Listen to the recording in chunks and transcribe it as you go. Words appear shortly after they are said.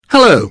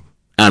Hello,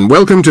 and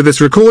welcome to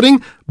this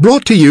recording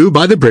brought to you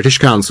by the British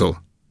Council.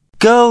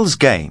 Girls'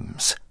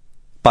 Games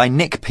by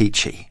Nick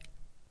Peachy.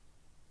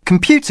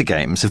 Computer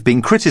games have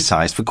been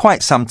criticised for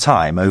quite some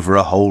time over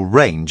a whole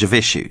range of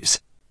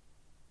issues.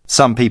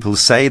 Some people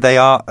say they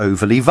are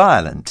overly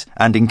violent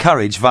and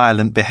encourage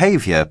violent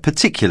behaviour,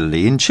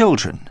 particularly in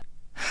children.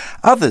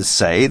 Others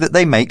say that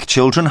they make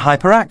children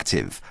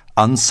hyperactive,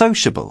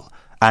 unsociable,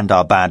 and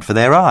are bad for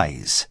their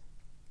eyes.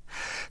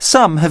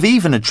 Some have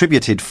even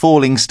attributed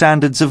falling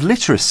standards of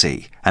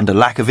literacy and a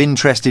lack of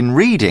interest in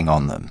reading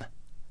on them.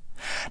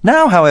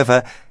 Now,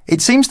 however,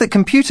 it seems that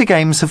computer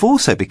games have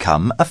also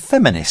become a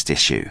feminist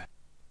issue.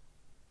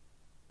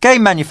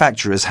 Game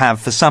manufacturers have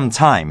for some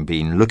time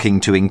been looking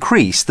to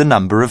increase the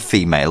number of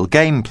female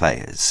game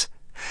players.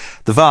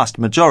 The vast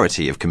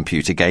majority of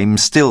computer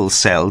games still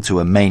sell to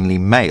a mainly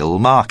male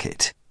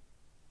market.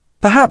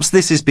 Perhaps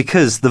this is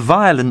because the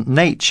violent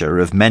nature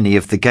of many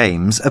of the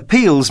games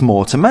appeals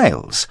more to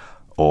males,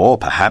 or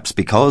perhaps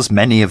because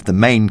many of the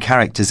main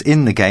characters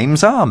in the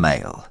games are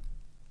male.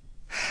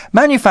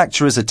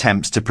 Manufacturers'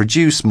 attempts to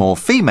produce more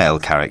female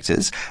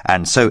characters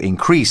and so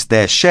increase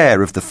their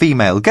share of the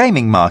female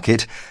gaming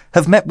market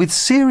have met with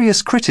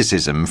serious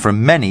criticism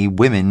from many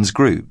women's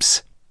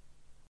groups.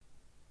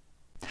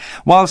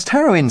 Whilst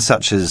heroines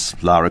such as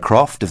Lara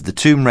Croft of the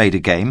Tomb Raider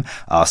game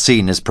are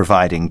seen as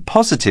providing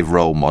positive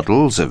role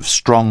models of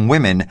strong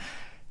women,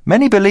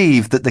 many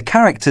believe that the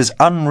characters'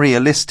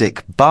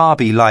 unrealistic,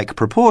 Barbie-like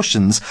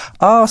proportions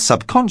are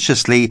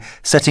subconsciously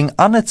setting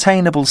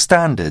unattainable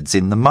standards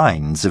in the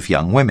minds of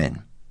young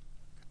women.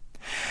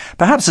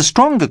 Perhaps a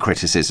stronger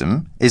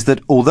criticism is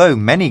that although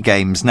many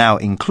games now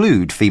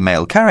include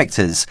female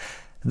characters,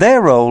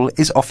 their role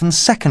is often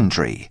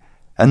secondary,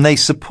 and they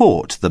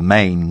support the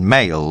main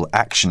male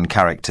action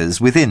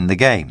characters within the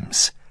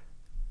games.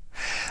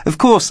 Of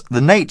course, the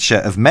nature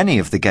of many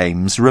of the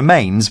games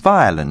remains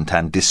violent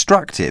and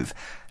destructive,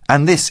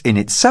 and this in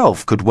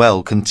itself could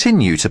well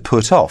continue to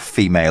put off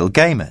female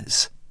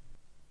gamers.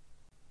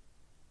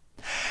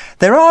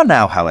 There are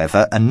now,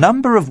 however, a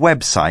number of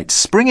websites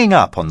springing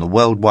up on the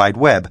World Wide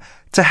Web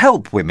to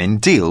help women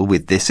deal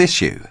with this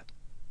issue.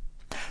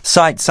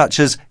 Sites such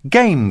as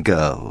Game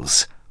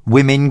Girls,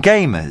 Women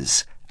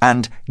Gamers,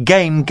 and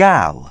Game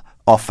Gal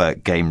offer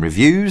game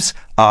reviews,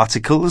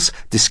 articles,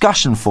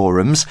 discussion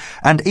forums,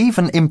 and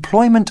even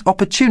employment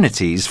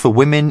opportunities for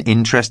women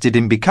interested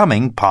in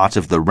becoming part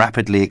of the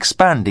rapidly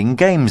expanding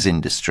games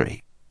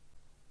industry.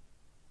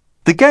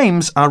 The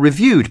games are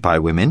reviewed by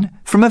women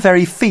from a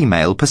very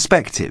female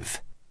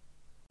perspective.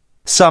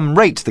 Some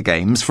rate the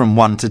games from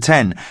 1 to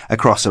 10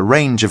 across a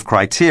range of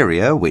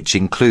criteria which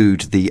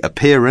include the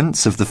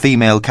appearance of the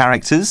female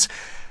characters,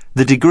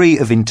 the degree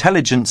of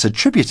intelligence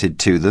attributed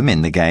to them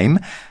in the game,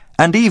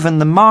 and even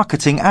the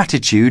marketing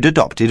attitude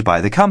adopted by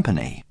the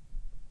company.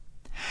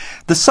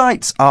 The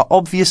sites are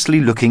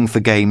obviously looking for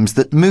games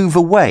that move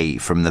away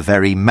from the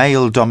very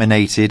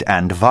male-dominated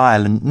and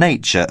violent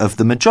nature of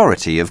the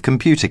majority of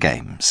computer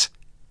games.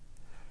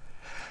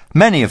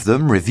 Many of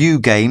them review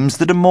games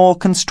that are more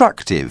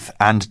constructive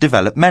and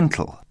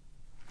developmental.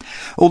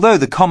 Although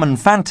the common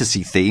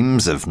fantasy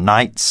themes of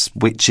knights,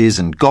 witches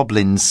and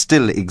goblins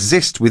still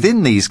exist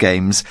within these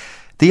games,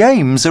 the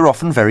aims are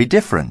often very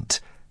different.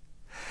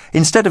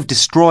 Instead of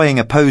destroying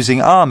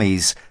opposing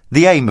armies,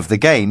 the aim of the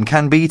game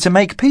can be to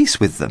make peace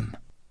with them.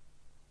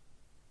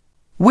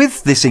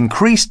 With this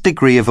increased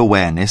degree of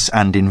awareness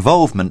and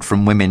involvement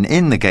from women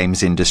in the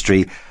games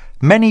industry,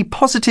 many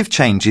positive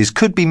changes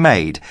could be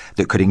made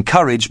that could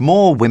encourage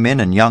more women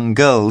and young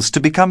girls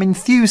to become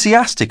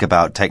enthusiastic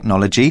about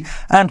technology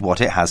and what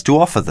it has to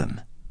offer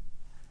them.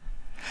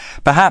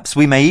 Perhaps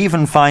we may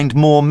even find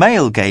more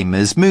male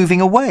gamers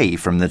moving away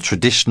from the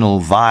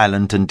traditional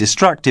violent and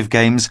destructive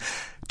games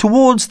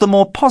towards the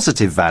more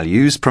positive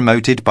values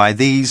promoted by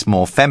these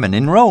more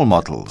feminine role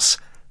models.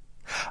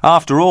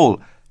 After all,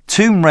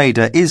 Tomb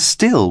Raider is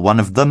still one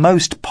of the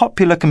most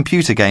popular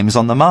computer games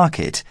on the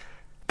market,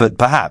 but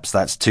perhaps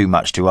that's too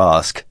much to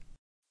ask.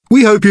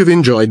 We hope you've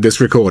enjoyed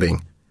this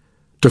recording.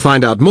 To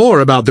find out more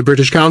about the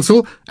British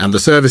Council and the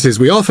services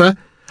we offer,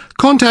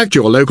 contact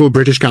your local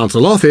British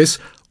Council office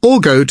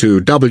or go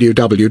to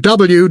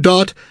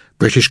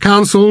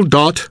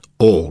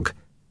www.britishcouncil.org.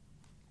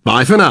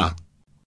 Bye for now.